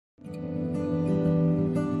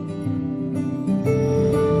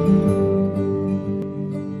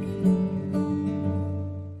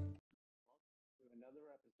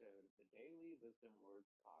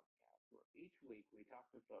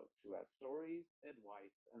stories,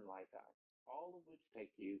 advice, and life hacks, all of which take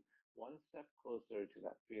you one step closer to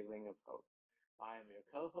that feeling of hope. I am your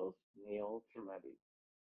co-host, Neil Tremedi,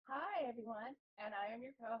 Hi, everyone, and I am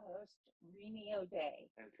your co-host, Rini O'Day.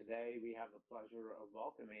 and today we have the pleasure of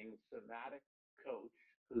welcoming Somatic coach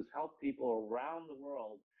who's helped people around the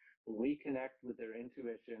world reconnect with their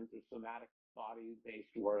intuition through somatic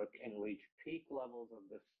body-based work and reach peak levels of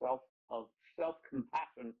the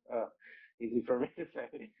self-compassion. Easy for me to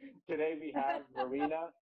say. Today we have Marina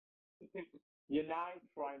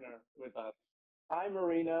Yanay-Triner with us. Hi,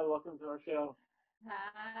 Marina. Welcome to our show.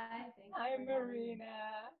 Hi, thanks Hi, for having me. Marina.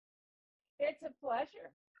 It's a pleasure.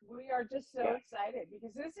 We are just so Yeah, excited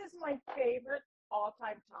because this is my favorite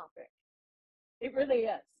all-time topic. It really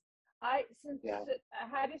is. yeah,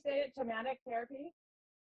 How do you say it? Somatic therapy,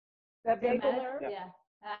 the vagal Somatic, nerve. yeah. yeah.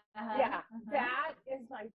 Uh-huh, Yeah, uh-huh. that is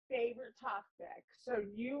my favorite topic. So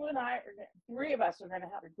you and I are three of us are going to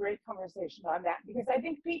have a great conversation on that because I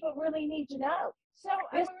think people really need to know. So,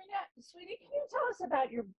 Marina, sweetie, can you tell us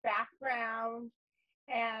about your background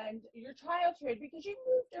and your childhood? Because you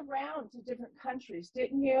moved around to different countries,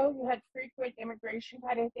 didn't you? You had frequent immigration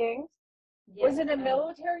kind of things. Was Yes. it a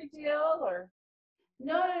military deal or?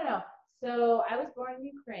 No. So I was born in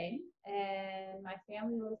Ukraine, and my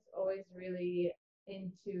family was always really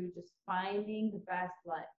into just finding the best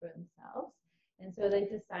life for themselves. And so they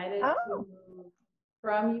decided to Oh, move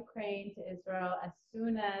from Ukraine to Israel as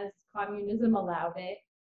soon as communism allowed it.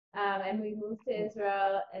 And we moved to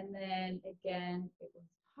Israel, and then again, it was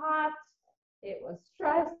hot, it was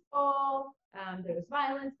stressful, there was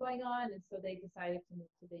violence going on, and so they decided to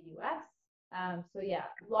move to the US. So yeah,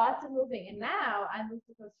 lots of moving, and now I moved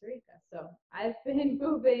to Costa Rica, so I've been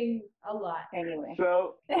moving a lot. anyway.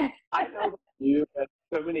 So I know that you and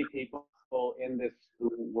so many people in this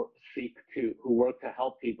who work to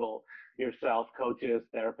help people, yourself, coaches,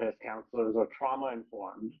 therapists, counselors, are trauma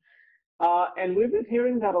informed. And we've been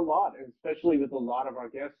hearing that a lot, especially with a lot of our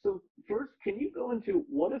guests. So first, can you go into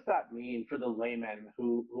what does that mean for the layman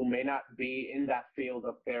who may not be in that field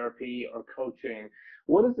of therapy or coaching?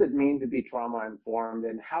 What does it mean to be trauma informed,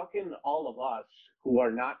 and how can all of us who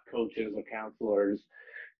are not coaches or counselors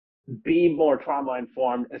be more trauma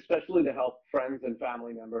informed, especially to help friends and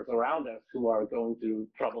family members around us who are going through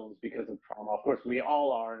troubles because of trauma. Of course, we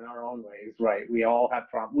all are in our own ways, right? We all have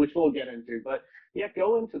trauma, which we'll get into. But yeah,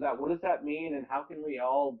 go into that. What does that mean, and how can we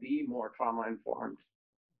all be more trauma informed?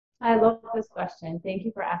 I love this question. Thank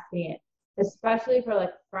you for asking it, especially for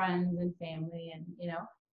like friends and family, and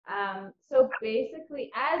so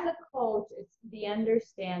basically, as a coach, it's the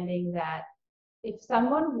understanding that if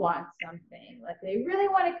someone wants something, like they really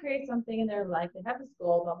want to create something in their life, they have this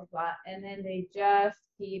goal, blah, blah, blah, and then they just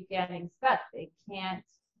keep getting stuck. They can't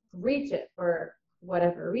reach it for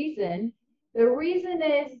whatever reason. The reason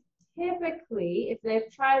is typically if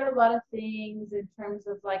they've tried a lot of things in terms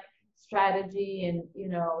of like strategy and,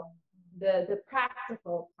 the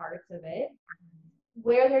practical parts of it,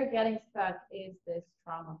 where they're getting stuck is this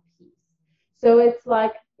trauma piece. So it's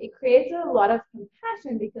like it creates a lot of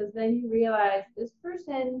compassion because then you realize this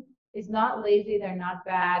person is not lazy, they're not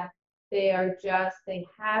bad. They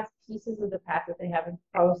have pieces of the past that they haven't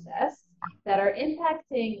processed that are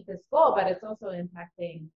impacting this goal, but it's also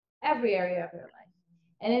impacting every area of their life.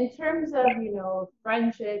 And in terms of,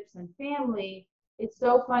 friendships and family, it's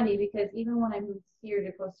so funny because even when I moved here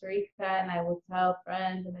to Costa Rica and I would tell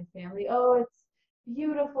friends and my family, oh, it's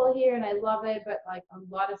beautiful here and I love it, but like a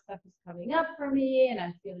lot of stuff is coming up for me and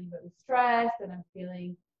I'm feeling really stressed and I'm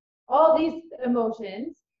feeling all these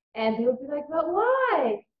emotions. And they would be like, but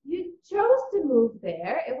why? You chose to move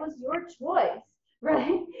there. It was your choice,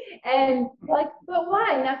 right? And like, but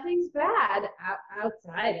why? Nothing's bad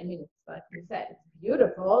outside. I mean, it's like you said, it's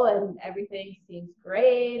beautiful and everything seems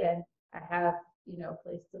great. And I have, a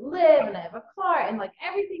place to live and I have a car and like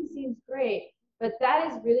everything seems great. But that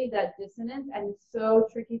is really that dissonance, and it's so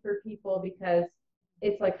tricky for people because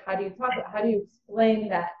it's like, how do you explain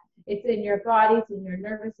that? It's in your body, it's in your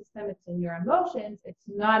nervous system, it's in your emotions, it's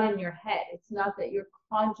not in your head. It's not that you're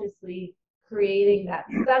consciously creating that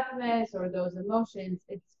stuckness or those emotions.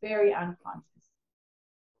 It's very unconscious.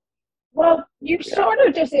 Well, you Yeah. sort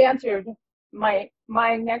of just answered my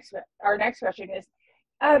next our next question is,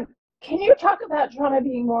 um, can you talk about trauma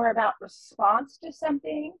being more about response to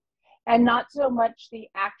something and not so much the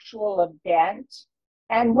actual event?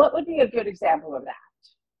 And what would be a good example of that?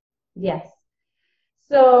 Yes.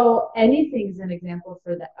 So anything's an example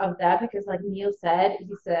of that because like Neil said,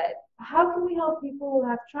 he said, how can we help people who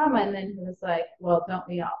have trauma? And then he was like, well, don't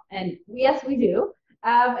we all? And yes, we do.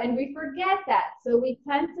 And we forget that. So we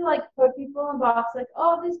tend to like put people in a box like,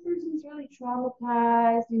 oh, this person's really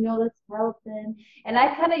traumatized, let's help And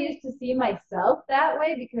I kind of used to see myself that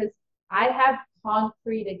way because I have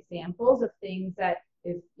concrete examples of things that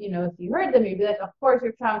if you heard them, you'd be like, of course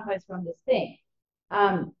you're traumatized from this thing.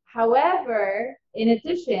 However, in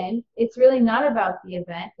addition, it's really not about the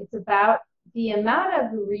event. It's about the amount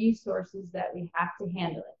of resources that we have to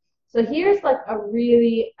handle it. So here's like a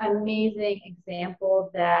really amazing example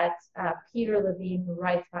that Peter Levine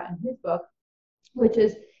writes about in his book, which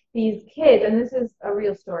is these kids, and this is a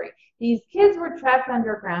real story. These kids were trapped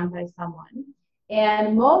underground by someone,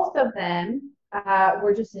 and most of them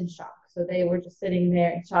were just in shock. So they were just sitting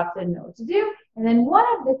there in shock, didn't know what to do. And then one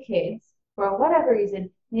of the kids, for whatever reason,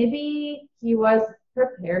 maybe he was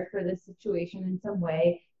prepared for this situation in some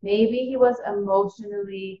way. Maybe he was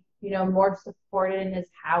emotionally, more supported in his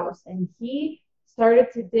house, and he started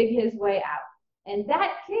to dig his way out. And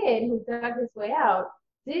that kid who dug his way out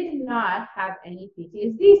did not have any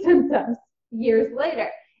PTSD symptoms years later,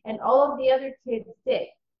 and all of the other kids did.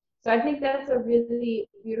 So I think that's a really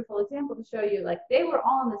beautiful example to show you, like, they were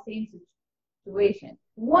all in the same situation.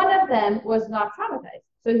 One of them was not traumatized.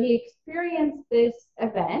 So he experienced this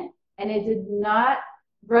event, and it did not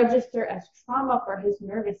register as trauma for his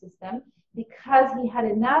nervous system because he had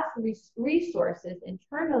enough resources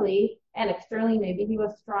internally and externally. Maybe he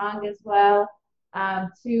was strong as well,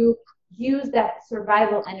 to use that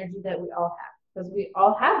survival energy that we all have. Because we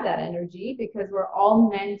all have that energy, because we're all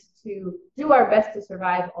meant to do our best to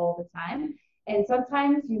survive all the time. And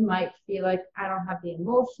sometimes you might feel like, I don't have the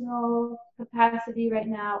emotional capacity right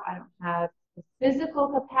now. I don't have the physical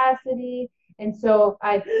capacity. And so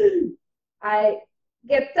I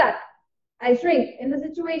get stuck. I shrink in the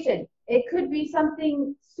situation. It could be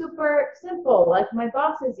something super simple, like my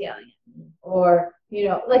boss is yelling at me, or,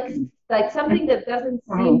 like something that doesn't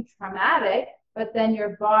seem traumatic, but then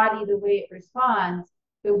your body, the way it responds,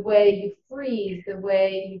 the way you freeze, the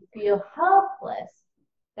way you feel helpless,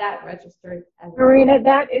 that registers as Marina,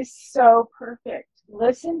 that is so perfect.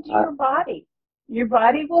 Listen to your body. Your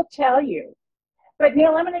body will tell you. But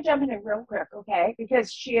Neil, I'm going to jump in real quick, okay?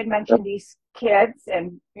 Because she had mentioned these kids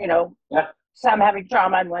and, some having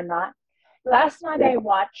trauma and whatnot. Last night I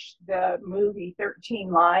watched the movie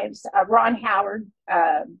 13 Lives. Ron Howard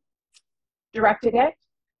directed it.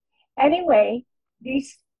 Anyway,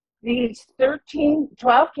 these 12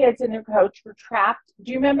 kids and their coach were trapped.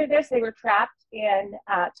 Do you remember this? They were trapped in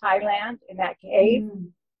Thailand in that cave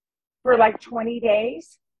for like 20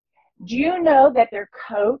 days. Do you know that their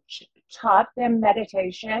coach taught them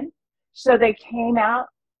meditation so they came out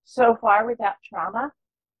so far without trauma?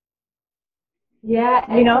 Yeah,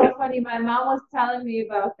 it's so funny. My mom was telling me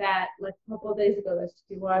about that like a couple of days ago that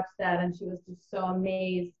she watched that, and she was just so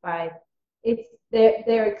amazed by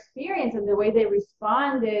their experience and the way they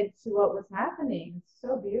responded to what was happening. It's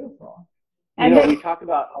so beautiful. And we talk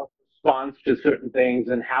about our response to certain things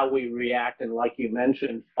and how we react, and like you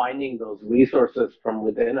mentioned, finding those resources from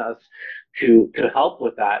within us to help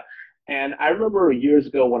with that. And I remember years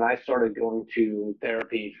ago when I started going to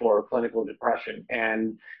therapy for clinical depression,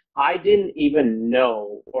 and I didn't even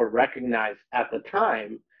know or recognize at the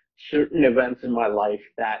time certain events in my life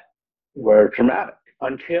that were traumatic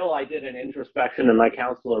until I did an introspection and my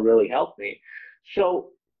counselor really helped me. So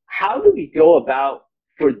how do we go about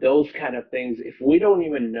for those kind of things if we don't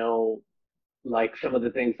even know, like, some of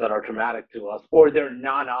the things that are traumatic to us, or they're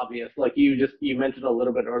non-obvious, like you mentioned a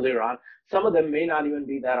little bit earlier on, some of them may not even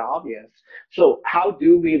be that obvious. So how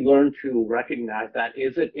do we learn to recognize that?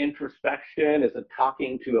 Is it introspection? Is it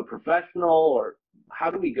talking to a professional? Or how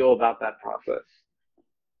do we go about that process?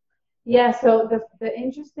 Yeah, so the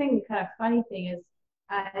interesting kind of funny thing is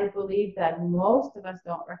I believe that most of us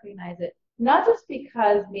don't recognize it, not just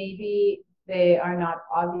because maybe they are not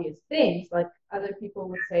obvious things, like other people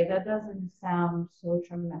would say that doesn't sound so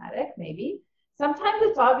traumatic, maybe. Sometimes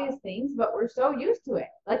it's obvious things, but we're so used to it.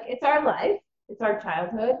 Like, it's our life, it's our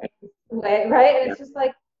childhood, right? And it's just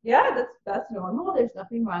like, yeah, that's normal. There's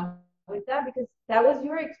nothing wrong with that because that was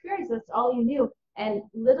your experience. That's all you knew. And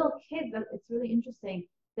little kids, it's really interesting.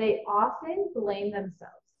 They often blame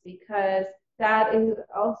themselves because that is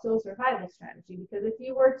also a survival strategy. Because if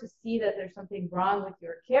you were to see that there's something wrong with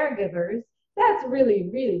your caregivers, that's really,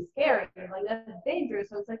 really scary. Like, that's dangerous.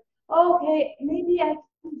 So it's like, okay, maybe I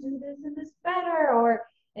can do this and this better.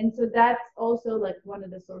 And so that's also like one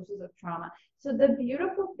of the sources of trauma. So the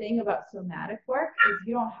beautiful thing about somatic work is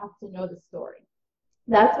you don't have to know the story.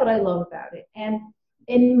 That's what I love about it. And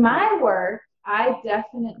in my work, I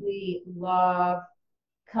definitely love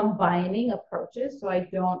combining approaches. So I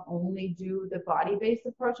don't only do the body-based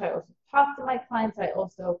approach. I also talk to my clients. I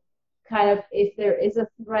also kind of, if there is a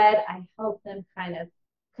thread, I help them kind of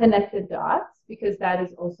connect the dots, because that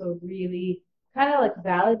is also really kind of like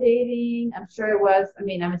validating. I'm sure it was. I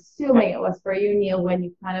mean, I'm assuming it was for you, Neil, when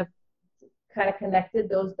you kind of connected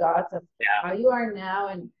those dots of how you are now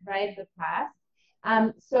and right the past.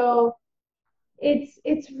 So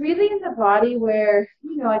it's really in the body where,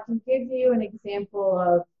 you know, I can give you an example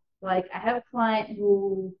of, like, I have a client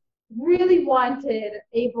who really wanted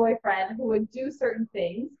a boyfriend who would do certain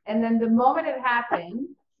things, and then the moment it happened,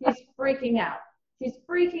 she's freaking out. She's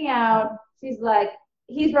freaking out. She's like,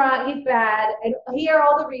 he's wrong, he's bad, and here are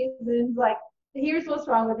all the reasons, like, here's what's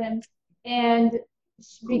wrong with him. And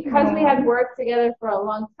because we had worked together for a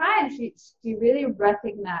long time, she really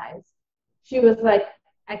recognized. She was like,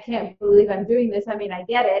 I can't believe I'm doing this. I mean, I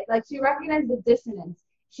get it. Like, she recognized the dissonance.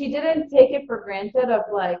 She didn't take it for granted of,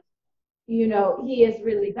 like, you know, he is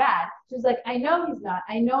really bad. She's like, I know he's not.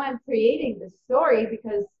 I know I'm creating this story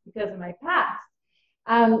because of my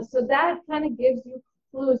past. So that kind of gives you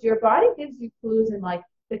clues. Your body gives you clues in, like,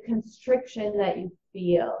 the constriction that you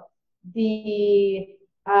feel, the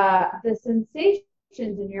sensations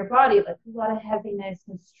in your body, like a lot of heaviness,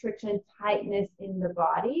 constriction, tightness in the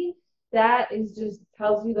body. That is just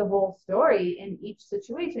tells you the whole story in each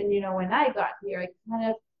situation. You know, when I got here, I kind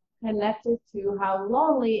of connected to how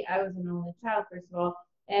lonely I was, an only child, first of all,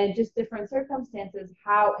 and just different circumstances,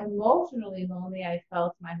 how emotionally lonely I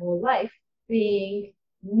felt my whole life being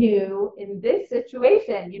new in this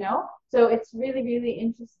situation, you know? So it's really, really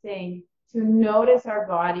interesting to notice our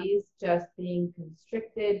bodies just being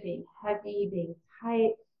constricted, being heavy, being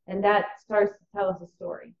tight, and that starts to tell us a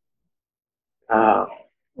story.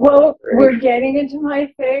 Well, we're getting into my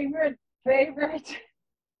favorite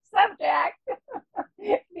subject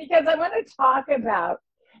because I want to talk about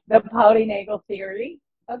the polyvagal theory,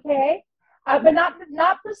 okay? But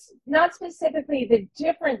not specifically the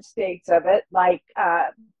different states of it, like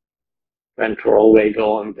Ventral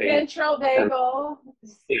vagal and ventral vagal,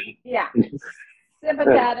 yeah,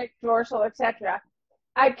 sympathetic, dorsal, etc.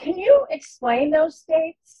 Can you explain those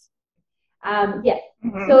states? Yes.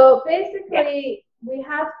 So basically, we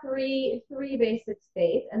have three basic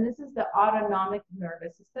states, and this is the autonomic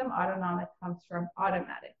nervous system. Autonomic comes from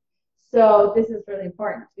automatic. So this is really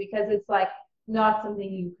important because it's like not something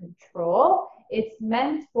you control. It's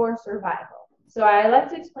meant for survival. So I like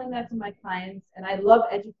to explain that to my clients, and I love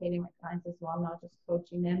educating my clients as well, not just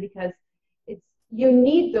coaching them, because you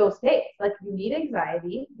need those states. Like, you need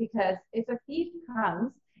anxiety, because if a thief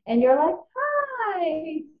comes and you're like,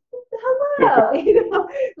 hi, hello, you know,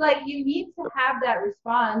 like, you need to have that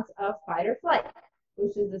response of fight or flight,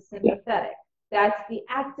 which is the sympathetic. That's the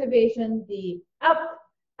activation, the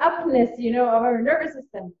upness, you know, of our nervous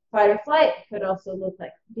system. Fight or flight could also look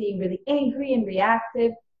like being really angry and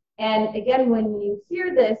reactive. And again, when you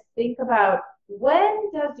hear this, think about,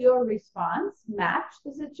 when does your response match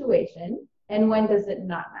the situation and when does it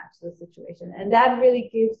not match the situation? And that really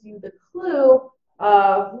gives you the clue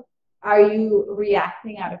of, are you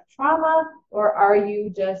reacting out of trauma, or are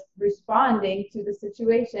you just responding to the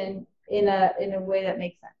situation in a way that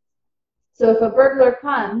makes sense? So if a burglar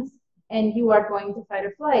comes and you are going to fight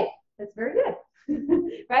or flight, that's very good,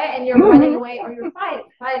 right? And you're running away, or you're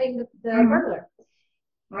fighting the burglar.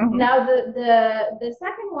 Now the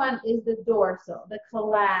second one is the dorsal, the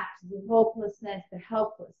collapse, the hopelessness, the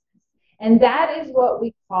helplessness. And that is what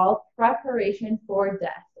we call preparation for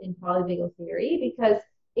death in polyvagal theory, because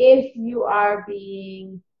if you are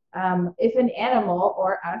being, if an animal,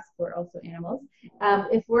 or us, we're also animals,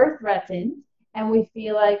 if we're threatened and we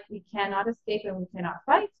feel like we cannot escape and we cannot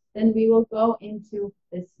fight, then we will go into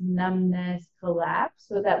this numbness, collapse,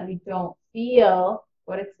 so that we don't feel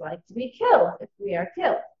what it's like to be killed if we are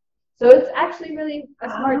killed. So it's actually really a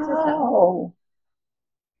smart system.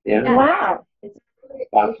 Yeah. Wow.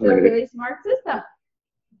 It's a really smart system.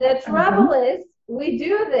 The trouble is, we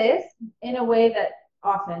do this in a way that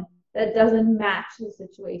often that doesn't match the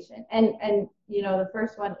situation. And you know, the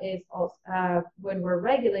first one is also when we're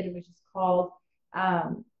regulated, which is called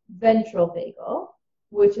ventral vagal,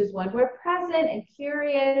 which is when we're present and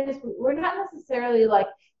curious. We're not necessarily like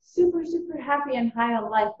super happy and high on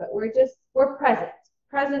life, but we're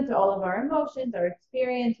present to all of our emotions, our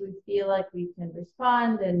experience. We feel like we can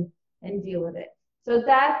respond and deal with it. So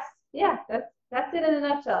that's it in a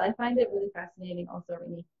nutshell. I find it really fascinating also,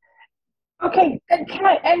 Renee. Okay, and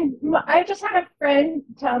I just had a friend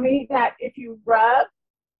tell me that if you rub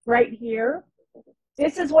right here,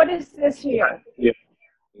 what is this here?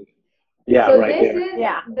 Yeah, so right this there. is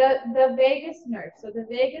the vagus nerve. So the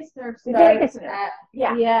vagus nerve starts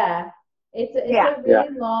it's a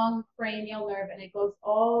really long cranial nerve, and it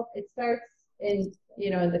starts in, you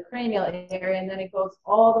know, in the cranial area, and then it goes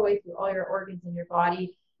all the way through all your organs in your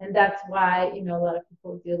body, And that's why, you know, a lot of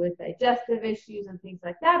people deal with digestive issues and things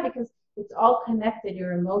like that, because it's all connected.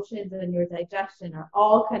 Your emotions and your digestion are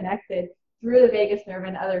all connected through the vagus nerve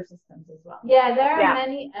and other systems as well. Yeah, there are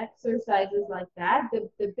many exercises like that.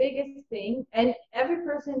 The biggest thing, and every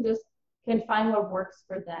person just can find what works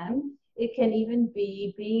for them. It can even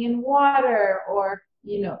be being in water, or,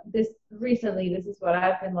 you know, this is what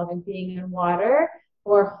I've been loving, being in water,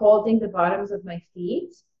 or holding the bottoms of my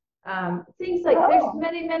feet. Things like, there's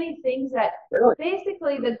many things that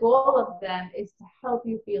basically the goal of them is to help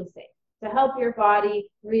you feel safe, to help your body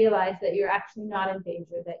realize that you're actually not in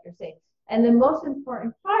danger, that you're safe. And the most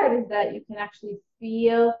important part is that you can actually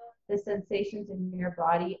feel the sensations in your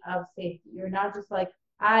body of safety. You're not just like,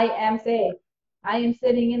 I am safe, I am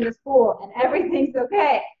sitting in this pool and everything's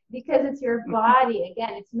okay, because it's your body.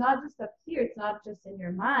 Again, it's not just up here, it's not just in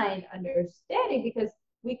your mind understanding, because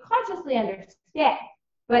we consciously understand.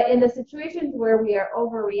 But in the situations where we are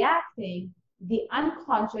overreacting, the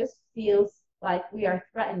unconscious feels like we are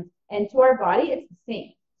threatened. And to our body, it's the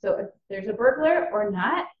same. So if there's a burglar or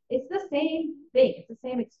not, it's the same thing. It's the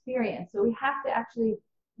same experience. So we have to actually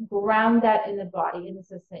ground that in the body, in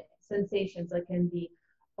the sensations, like in the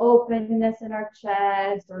openness in our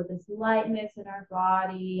chest, or this lightness in our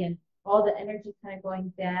body, and all the energy kind of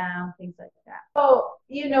going down, things like that. So,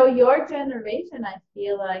 you know, your generation, I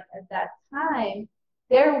feel like at that time,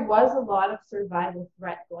 there was a lot of survival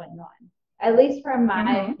threat going on, at least from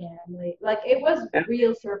my family. Like, it was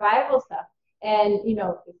real survival stuff. And, you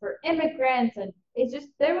know, for immigrants, and it's just,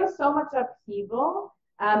 there was so much upheaval.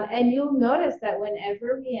 And you'll notice that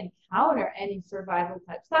whenever we encounter any survival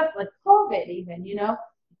type stuff, like COVID even, you know,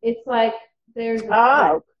 it's like there's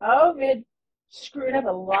COVID screwed up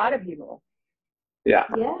a lot of people. Yeah.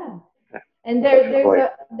 Yeah. And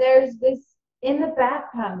there's this in the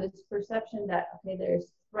background, this perception that, okay, there's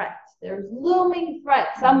looming threat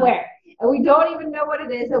somewhere, and we don't even know what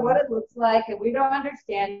it is and what it looks like, and we don't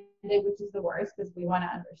understand it, which is the worst, because we want to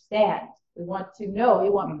understand, we want to know,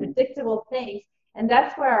 we want predictable things, and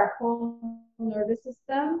that's where our whole nervous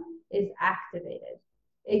system is activated.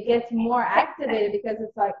 It gets more activated because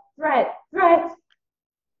it's like threat.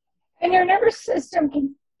 And your nervous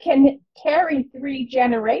system can carry 3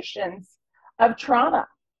 generations of trauma.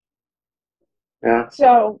 Yeah.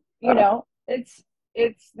 So, you know, it's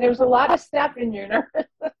there's a lot of stuff in your nervous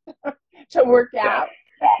to work out.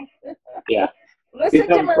 Yeah. Listen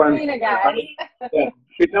to Marina, guys. Yeah.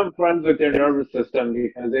 Become friends with your nervous system,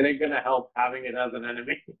 because it ain't gonna help having it as an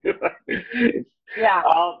enemy.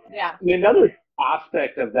 Yeah. Another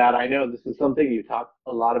aspect of that, I know this is something you talk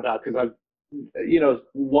a lot about, because I've, you know,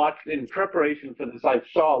 watched in preparation for this. I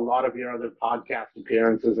saw a lot of your other podcast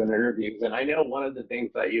appearances and interviews, and I know one of the things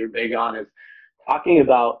that you're big on is talking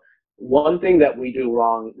about one thing that we do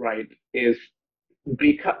wrong, right, is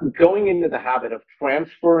going into the habit of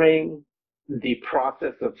transferring the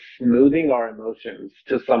process of smoothing our emotions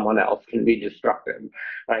to someone else can be destructive,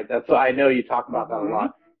 right? That's why I know you talk about that a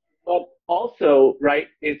lot. But also, right,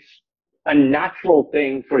 it's a natural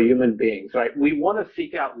thing for human beings, right? We want to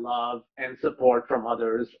seek out love and support from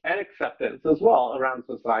others, and acceptance as well around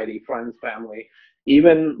society, friends, family.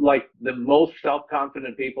 Even like the most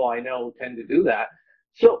self-confident people I know tend to do that.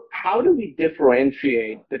 So how do we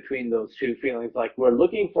differentiate between those two feelings? Like, we're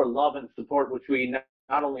looking for love and support, which we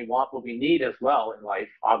not only want, but we need as well in life.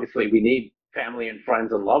 Obviously, we need family and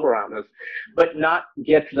friends and love around us, but not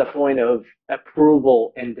get to the point of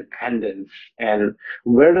approval and dependence. And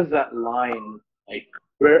where does that line, like,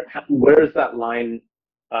 where does that line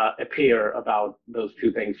appear about those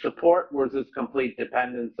two things? Support versus complete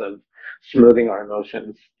dependence of smoothing our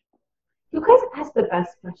emotions. You guys ask the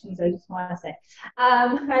best questions, I just want to say.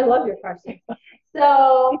 I love your questions.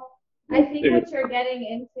 So I think what you're getting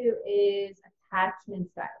into is attachment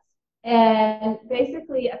styles. And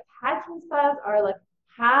basically, attachment styles are like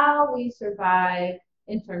how we survive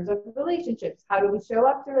in terms of relationships. How do we show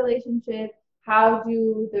up to relationships? How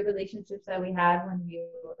do the relationships that we had when we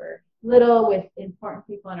were little with important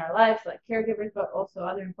people in our lives, like caregivers, but also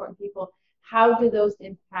other important people, how do those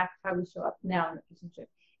impact how we show up now in the relationship?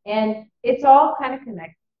 And it's all kind of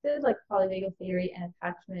connected, like polyvagal theory and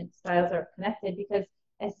attachment styles are connected, because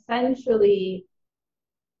essentially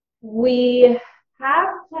we have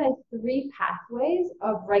kind of 3 pathways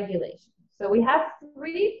of regulation. So we have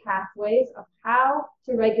 3 pathways of how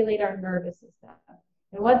to regulate our nervous system.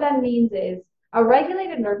 And what that means is a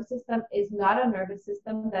regulated nervous system is not a nervous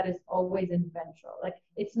system that is always in ventral. Like,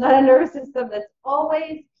 it's not a nervous system that's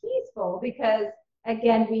always peaceful, because,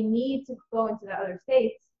 again, we need to go into the other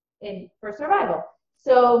states for survival.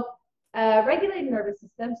 So a regulated nervous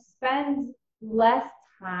system spends less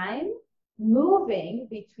time moving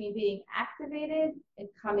between being activated and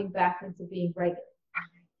coming back into being regulated.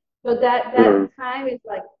 So that time is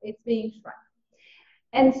like it's being shrunk.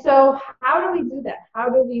 And so how do we do that? How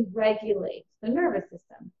do we regulate the nervous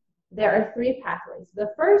system? There are 3 pathways.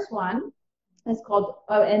 The first one is called,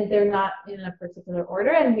 and they're not in a particular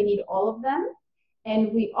order, and we need all of them.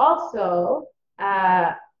 And we also,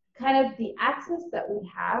 kind of the access that we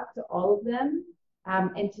have to all of them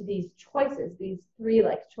and to these choices, these 3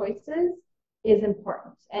 like choices is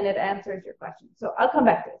important, and it answers your question. So I'll come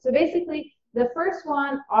back to it. So basically, the first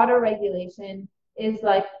one, auto-regulation, is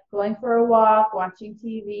like going for a walk, watching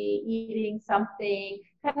TV, eating something,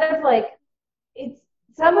 kind of like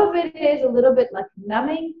some of it is a little bit like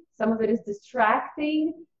numbing, some of it is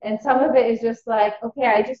distracting, and some of it is just like, okay,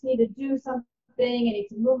 I just need to do something, I need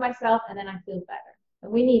to move myself, and then I feel better.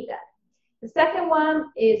 And we need that. The second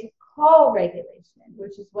one is co-regulation,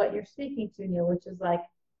 which is what you're speaking to, Neil, which is like,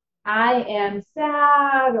 I am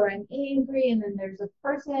sad or I'm angry, and then there's a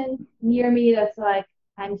person near me that's like,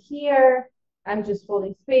 I'm here, I'm just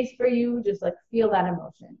holding space for you, just like feel that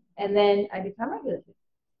emotion. And then I become regulated.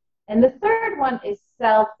 And the third one is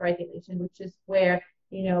self-regulation, which is where,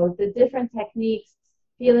 the different techniques,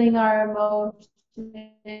 feeling our emotions,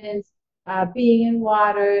 being in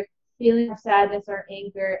water, feeling our sadness or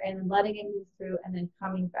anger, and letting it move through, and then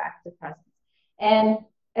coming back to presence. And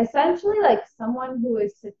essentially, like someone who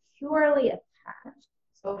is securely attached,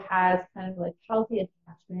 so has kind of like healthy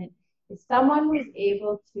attachment, is someone who's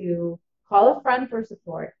able to call a friend for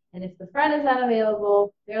support. And if the friend is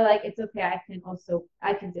unavailable, they're like, it's okay, I can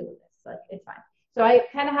deal with this. Like, it's fine. So I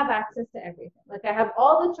kind of have access to everything. Like, I have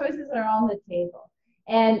all the choices that are on the table.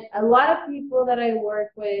 And a lot of people that I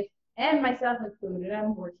work with, and myself included,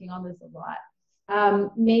 I'm working on this a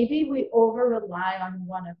lot. Maybe we over-rely on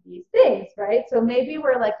one of these things, right? So maybe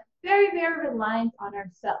we're like very, very reliant on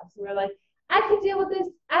ourselves. We're like, I can deal with this.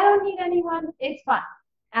 I don't need anyone. It's fine.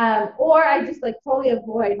 Or I just like totally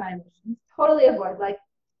avoid my emotions. Totally avoid. Like,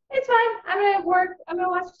 it's fine. I'm going to work. I'm going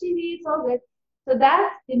to watch TV. It's all good. So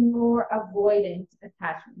that's the more avoidant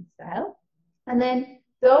attachment style. And then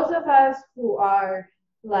those of us who are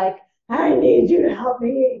like, I need you to help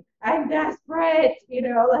me. I'm desperate.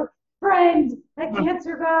 Like, friend, I can't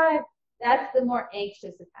survive. That's the more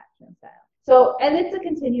anxious attachment style. So, and it's a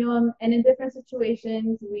continuum, and in different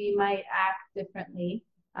situations, we might act differently.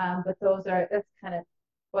 But that's kind of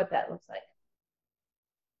what that looks like.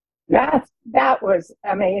 That was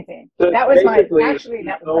amazing. So that was my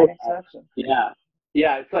introduction. Yeah.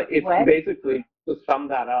 It's what? basically, to sum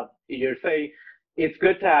that up, you're saying it's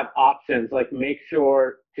good to have options. Like, make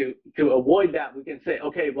sure to avoid that. We can say,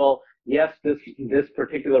 okay, well, yes, this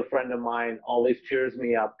particular friend of mine always cheers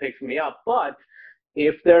me up, picks me up, but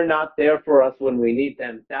if they're not there for us when we need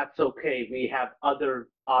them, that's okay. We have other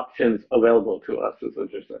options available to us, is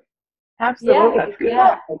what you're saying. Absolutely. That's good.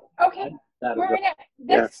 Yeah. Okay.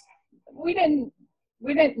 Marina,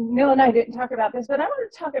 Neil and I didn't talk about this, but I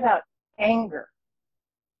want to talk about anger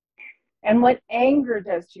and what anger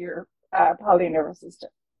does to your polynervous system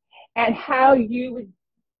and how you would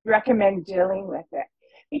recommend dealing with it.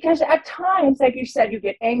 Because at times, like you said, you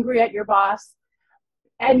get angry at your boss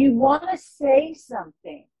and you want to say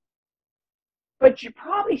something, but you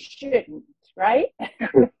probably shouldn't, right?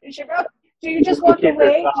 Do you just walk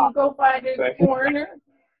away? Do you go find a corner?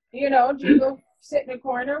 Do you go sit in a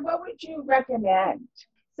corner? What would you recommend?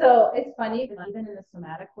 So it's funny, even in the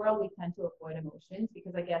somatic world, we tend to avoid emotions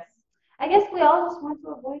because I guess we all just want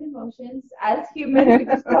to avoid emotions. As humans, we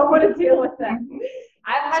just don't want to deal with them.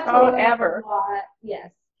 I've had to learn a lot.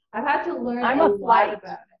 Yes. I've had to learn a lot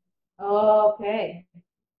about it. Oh, okay.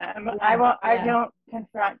 I don't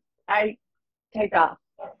confront. I take off.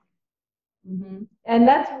 Mm-hmm. And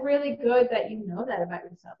that's really good that you know that about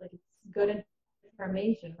yourself. Like, it's good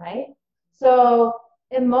information, right? So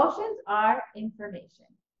emotions are information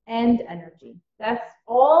and energy. That's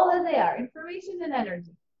all that they are, information and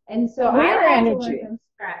energy. And so I had to learn from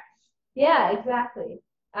scratch. Yeah, exactly.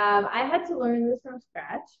 I had to learn this from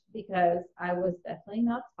scratch because I was definitely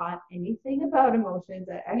not taught anything about emotions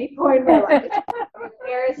at any point in my life. My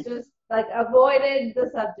parents just like avoided the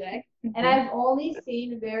subject, and I've only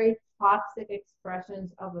seen very toxic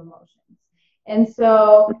expressions of emotions. And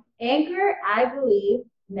so anger, I believe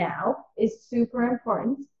now, is super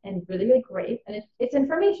important and really, really great. And it's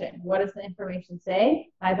information. What does the information say?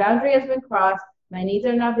 My boundary has been crossed. My needs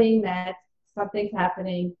are not being met. Something's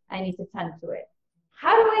happening. I need to tend to it.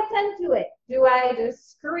 How do I tend to it? Do I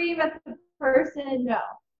just scream at the person? No.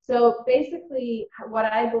 So basically, what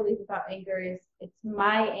I believe about anger is it's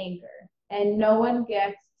my anger, and no one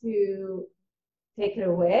gets to take it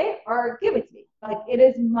away or give it to me. Like, it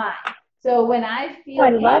is mine. So when I feel I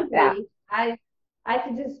love that. angry, I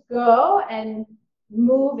can just go and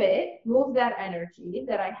move that energy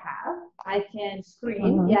that I have. I can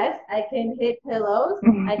scream, yes, I can hit pillows,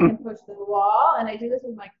 I can push the wall, and I do this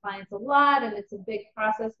with my clients a lot, and it's a big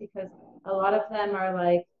process because a lot of them are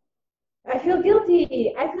like, I feel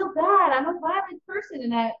guilty, I feel bad, I'm a violent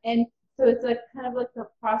person, and so it's a kind of like the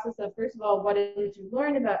process of, first of all, what did you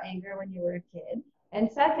learn about anger when you were a kid? And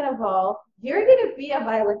second of all, you're going to be a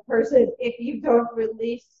violent person if you don't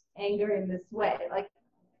release anger in this way.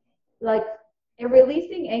 Like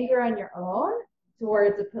releasing anger on your own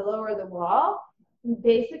towards a pillow or the wall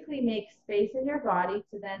basically makes space in your body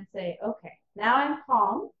to then say, okay, now I'm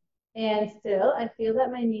calm and still I feel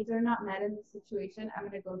that my needs are not met in this situation. I'm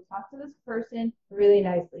going to go talk to this person really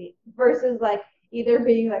nicely versus like either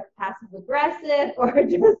being like passive aggressive or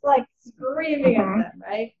just like screaming at them,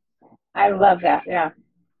 right? I love that. Yeah.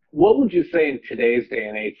 What would you say in today's day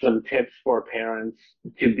and age, some tips for parents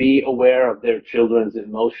to be aware of their children's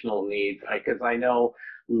emotional needs? Because I know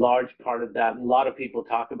large part of that, a lot of people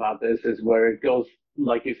talk about this, is where it goes,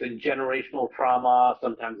 like you said, generational trauma,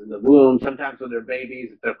 sometimes in the womb, sometimes when they're babies,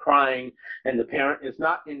 if they're crying, and the parent is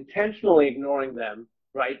not intentionally ignoring them,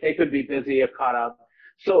 right? They could be busy or caught up.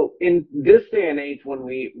 So in this day and age, when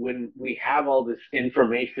we have all this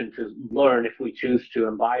information to learn, if we choose to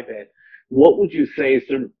imbibe it, what would you say is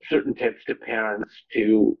certain tips to parents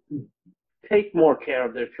to take more care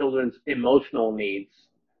of their children's emotional needs?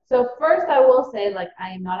 So first I will say, like,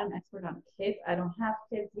 I am not an expert on kids. I don't have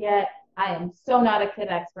kids yet. I am so not a kid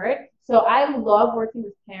expert. So I love working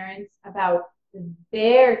with parents about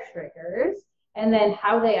their triggers and then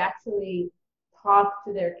how they actually talk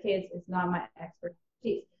to their kids is not my expertise.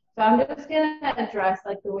 So I'm just going to address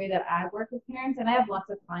like the way that I work with parents, and I have lots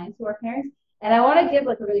of clients who are parents. And I want to give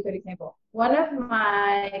like a really good example. One of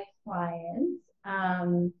my clients,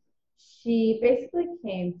 she basically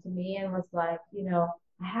came to me and was like,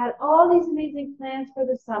 I had all these amazing plans for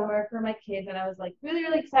the summer for my kids, and I was like really,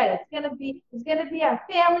 really excited. It's gonna be our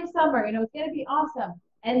family summer, it's gonna be awesome.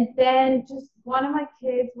 And then just one of my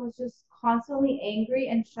kids was just constantly angry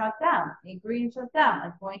and shut down, like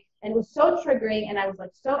going, and it was so triggering. And I was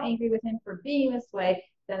like so angry with him for being this way.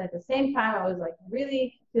 Then at the same time, I was like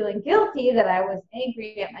really feeling guilty that I was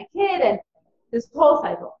angry at my kid and this whole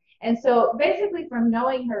cycle. And so basically from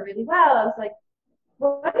knowing her really well, I was like,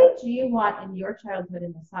 what did you want in your childhood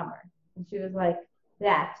in the summer? And she was like,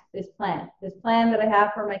 this plan that I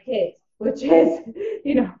have for my kids, which is,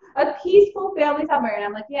 a peaceful family summer. And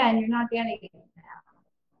I'm like, yeah, and you're not getting it now.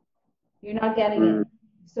 You're not getting it.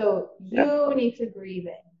 So you need to grieve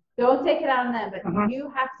it. Don't take it out on them, but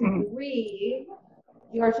you have to grieve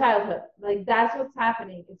your childhood. Like that's what's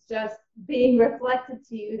happening. It's just being reflected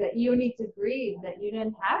to you that you need to grieve that you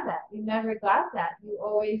didn't have that. You never got that. You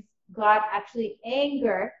always got actually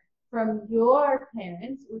anger from your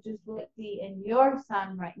parents, which is what you see in your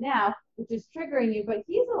son right now, which is triggering you. But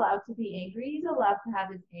he's allowed to be angry. He's allowed to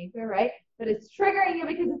have his anger, right? But it's triggering you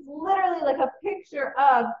because it's literally like a picture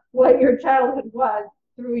of what your childhood was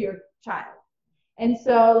through your child. And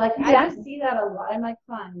so, like, I just see that a lot in my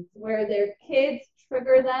clients where their kids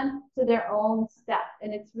trigger them to their own stuff.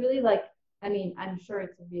 And it's really like, I'm sure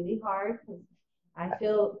it's really hard because I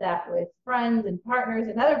feel that with friends and partners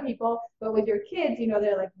and other people, but with your kids,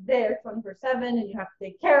 they're like there 24/7 and you have to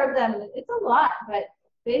take care of them. And it's a lot. But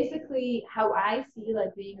basically, how I see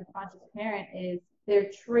like being a conscious parent is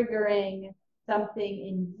they're triggering something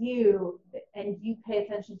in you and you pay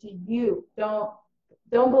attention to you.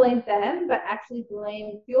 Don't blame them, but actually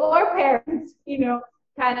blame your parents,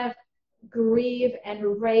 kind of grieve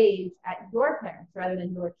and rage at your parents rather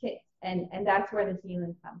than your kids. And that's where the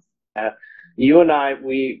healing comes. You and I,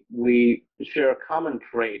 we share a common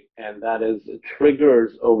trait, and that is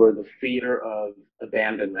triggers over the fear of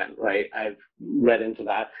abandonment, right? I've read into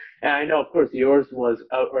that. And I know, of course, yours was,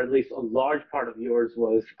 or at least a large part of yours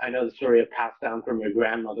was, I know the story of passed down from your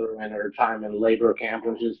grandmother in her time in labor camp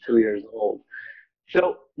when she was 2 years old.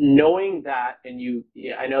 So knowing that, and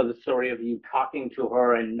I know the story of you talking to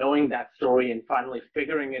her and knowing that story and finally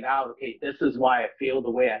figuring it out, okay, this is why I feel the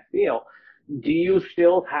way I feel. Do you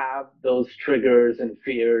still have those triggers and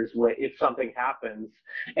fears where if something happens?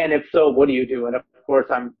 And if so, what do you do? And of course,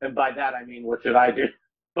 and by that, I mean, what should I do?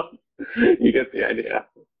 You get the idea.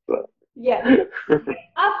 So. Yeah,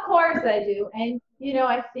 of course I do. And,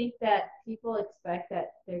 I think that people expect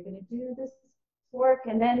that they're going to do this work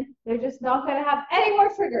and then they're just not going to have any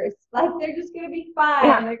more triggers. Like they're just going to be fine.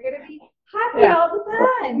 Yeah. They're going to be happy all the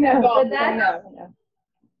time. No, but that's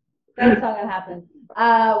not going to happen.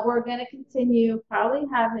 We're going to continue probably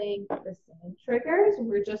having the same triggers.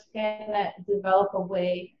 We're just going to develop a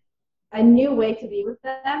way a new way to be with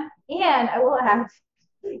them. And I will add,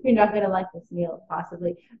 you're not going to like this, Neil,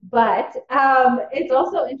 possibly, but it's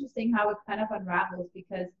also interesting how it kind of unravels,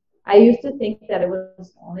 because I used to think that it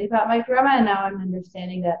was only about my grandma, and now I'm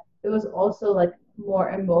understanding that it was also like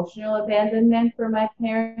more emotional abandonment for my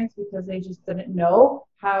parents, because they just didn't know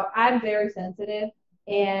how. I'm very sensitive,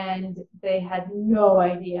 and they had no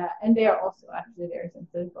idea, and they are also actually very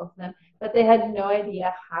sensitive, both of them, but they had no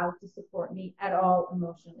idea how to support me at all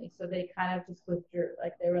emotionally. So they kind of just withdrew.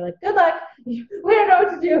 Like they were like, good luck. We don't know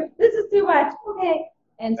what to do. This is too much. Okay.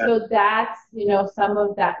 And so that's, some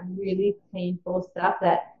of that really painful stuff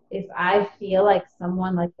that if I feel like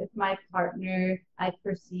someone, like if my partner, I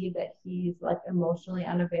perceive that he's like emotionally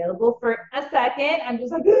unavailable for a second, I'm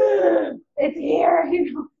just like, it's here,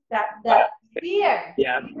 that fear.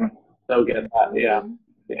 Yeah. So get that. Yeah.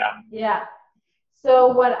 Yeah. Yeah. So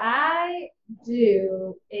what I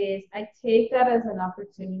do is I take that as an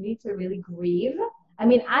opportunity to really grieve. I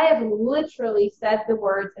mean, I have literally said the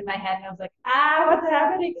words in my head, and I was like, what's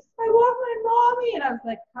happening? I want my mommy. And I was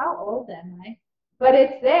like, how old am I? But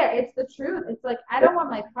it's there. It's the truth. It's like, I don't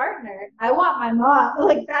want my partner. I want my mom.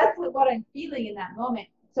 Like, that's what I'm feeling in that moment.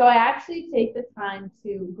 So I actually take the time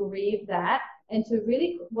to grieve that, and to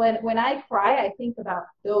really, when I cry, I think about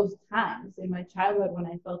those times in my childhood when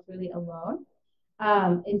I felt really alone.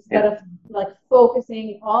 Instead of like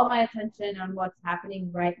focusing all my attention on what's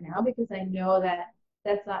happening right now, because I know that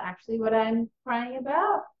that's not actually what I'm crying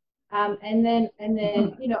about. And then, and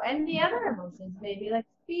the other emotions, maybe like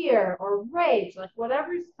fear or rage, like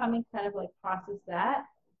whatever's coming, kind of like process that.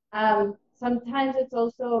 Sometimes it's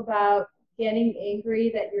also about getting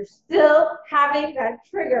angry that you're still having that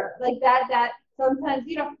trigger, like that sometimes,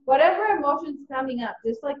 whatever emotion's coming up,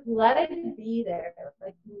 just like let it be there,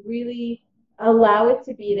 like really allow it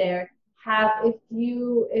to be there. If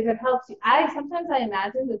it helps you, sometimes I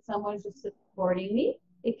imagine that someone's just supporting me.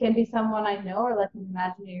 It can be someone I know, or like an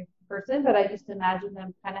imaginary person, but I just imagine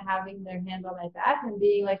them kind of having their hand on my back and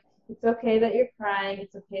being like, it's okay that you're crying,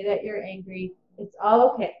 it's okay that you're angry, it's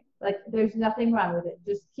all okay. Like there's nothing wrong with it.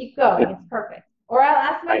 Just keep going. It's perfect. Or I'll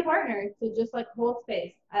ask my partner to just like hold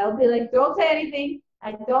space. I'll be like, don't say anything.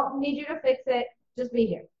 I don't need you to fix it. Just be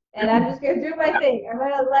here. And I'm just going to do my thing. I'm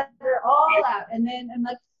going to let her all out. And then I'm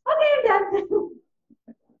like, okay, I'm done.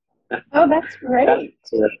 Oh, that's great.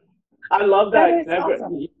 I love that. That is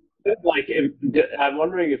awesome. Like, I'm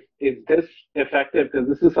wondering if is this effective, because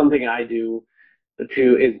this is something I do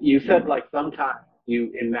too. Is you said like sometimes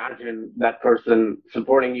you imagine that person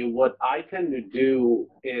supporting you. What I tend to do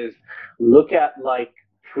is look at like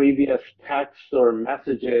previous texts or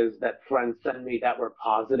messages that friends send me that were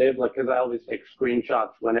positive, like, because I always take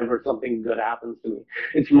screenshots whenever something good happens to me.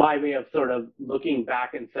 It's my way of sort of looking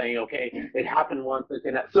back and saying, okay, it happened once.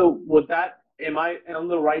 So would that, am I on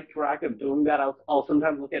the right track of doing that? I'll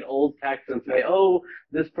sometimes look at old texts and say, oh,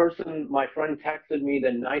 this person, my friend texted me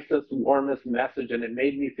the nicest, warmest message, and it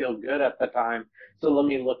made me feel good at the time. So let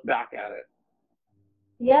me look back at it.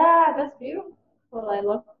 Yeah, that's beautiful. I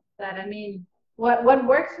love that. I mean, what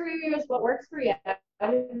works for you is what works for you. I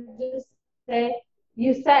would just say,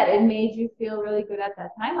 you said it made you feel really good at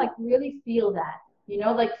that time. Like really feel that,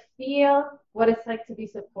 like feel what it's like to be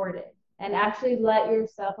supported, and actually allow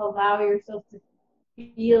yourself to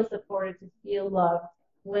feel supported, to feel loved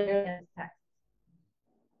when you're in this text.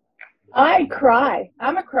 I cry.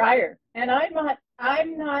 I'm a crier, and I'm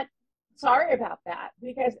not sorry about that,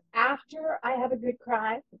 because after I have a good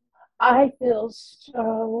cry, I feel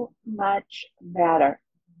so much better.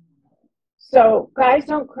 So guys,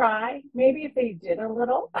 don't cry. Maybe if they did a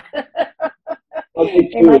little,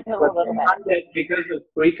 they might feel a little better. Because of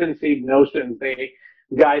preconceived notions,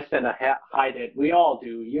 guys tend to hide it. We all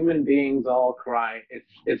do. Human beings all cry.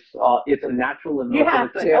 It's a natural emotion. You have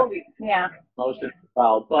it's a to. healthy Yeah. emotion as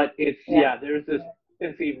well. But there's this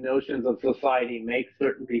preconceived notions of society make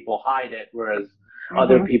certain people hide it, whereas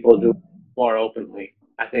other people do more openly.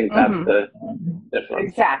 I think that's the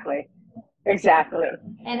difference. Exactly.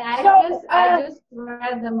 And I just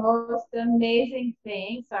read the most amazing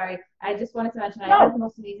thing. Sorry, I just wanted to mention I read the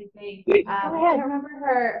most amazing thing. I can't remember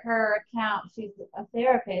her account. She's a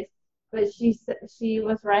therapist, but she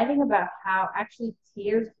was writing about how actually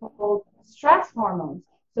tears hold stress hormones.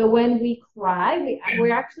 So when we cry,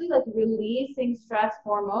 we're actually like releasing stress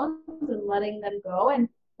hormones and letting them go, and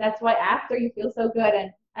that's why after you feel so good.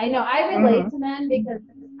 And I know I relate to men, because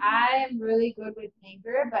I am really good with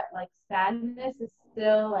anger, but like sadness is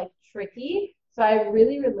still like tricky. So I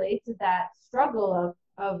really relate to that struggle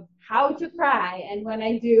of how to cry. And when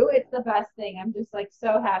I do, it's the best thing. I'm just like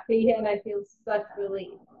so happy, and I feel such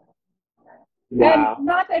relief. And Wow.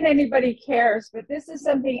 not that anybody cares, but this is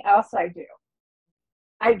something else I do.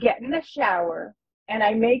 I get in the shower and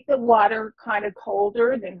I make the water kind of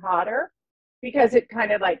colder than hotter because it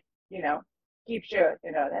kind of like, keeps you,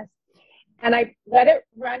 this. And I let it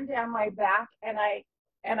run down my back and I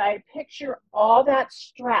picture all that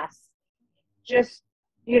stress just,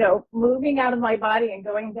 moving out of my body and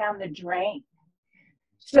going down the drain.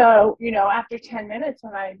 So, after 10 minutes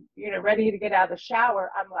when I'm, ready to get out of the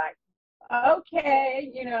shower, I'm like, okay,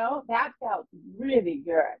 that felt really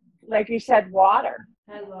good. Like you said, water.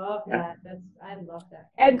 I love that. I love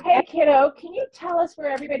that. And hey, kiddo, can you tell us where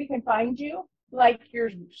everybody can find you? Like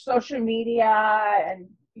your social media and,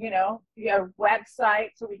 your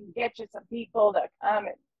website so we can get you some people to come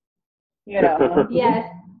and, Yes.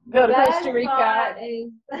 go to Best Costa Rica. spot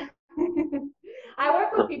is I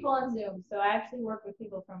work with people on Zoom, so I actually work with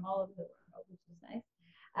people from all over the world, which is nice.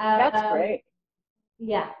 That's great.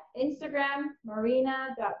 Yeah. Instagram,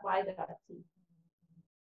 marina.y.t.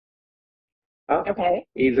 Oh, Okay.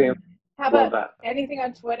 easy. How Love about that. anything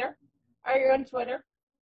on Twitter? Are you on Twitter?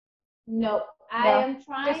 No, I No. am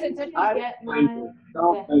trying Just to Instagram? get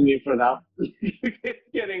Don't yeah. blame me for that. It's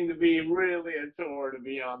getting to be really a chore to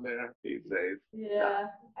be on there these days. Yeah.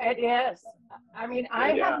 It is. I mean,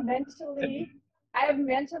 I Yeah. have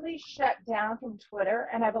mentally shut down from Twitter,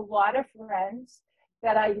 and I have a lot of friends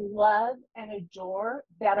that I love and adore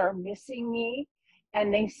that are missing me,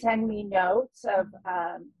 and they send me notes of,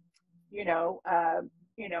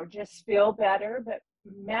 just feel better. But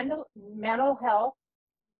mental health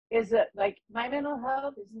is like my mental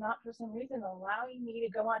health is not for some reason allowing me to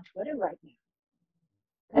go on Twitter right now,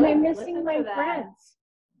 and I'm missing Listen my to that. friends.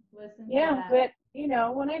 Listen to Yeah, that. but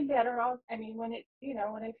when I'm better, when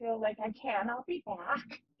I feel like I can, I'll be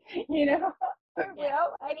back. I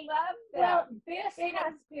will. I love that. Well, this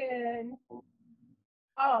has been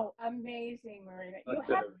amazing, Marina.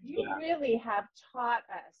 You really have taught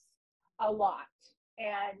us a lot,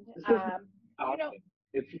 and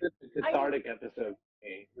It's a cathartic episode for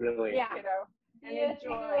me, really. yeah, and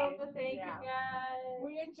enjoyed. Thank you, guys.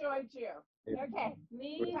 We enjoyed you. Okay.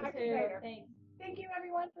 Me Talk to too. you later. Thanks. Thank you,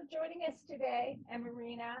 everyone, for joining us today. And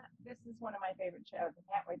Marina, this is one of my favorite shows. I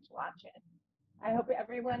can't wait to watch it. I hope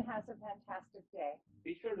everyone has a fantastic day.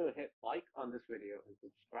 Be sure to hit like on this video and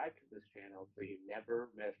subscribe to this channel so you never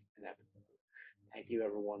miss an episode. Thank you,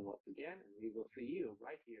 everyone, once again, and we will see you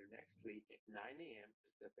right here next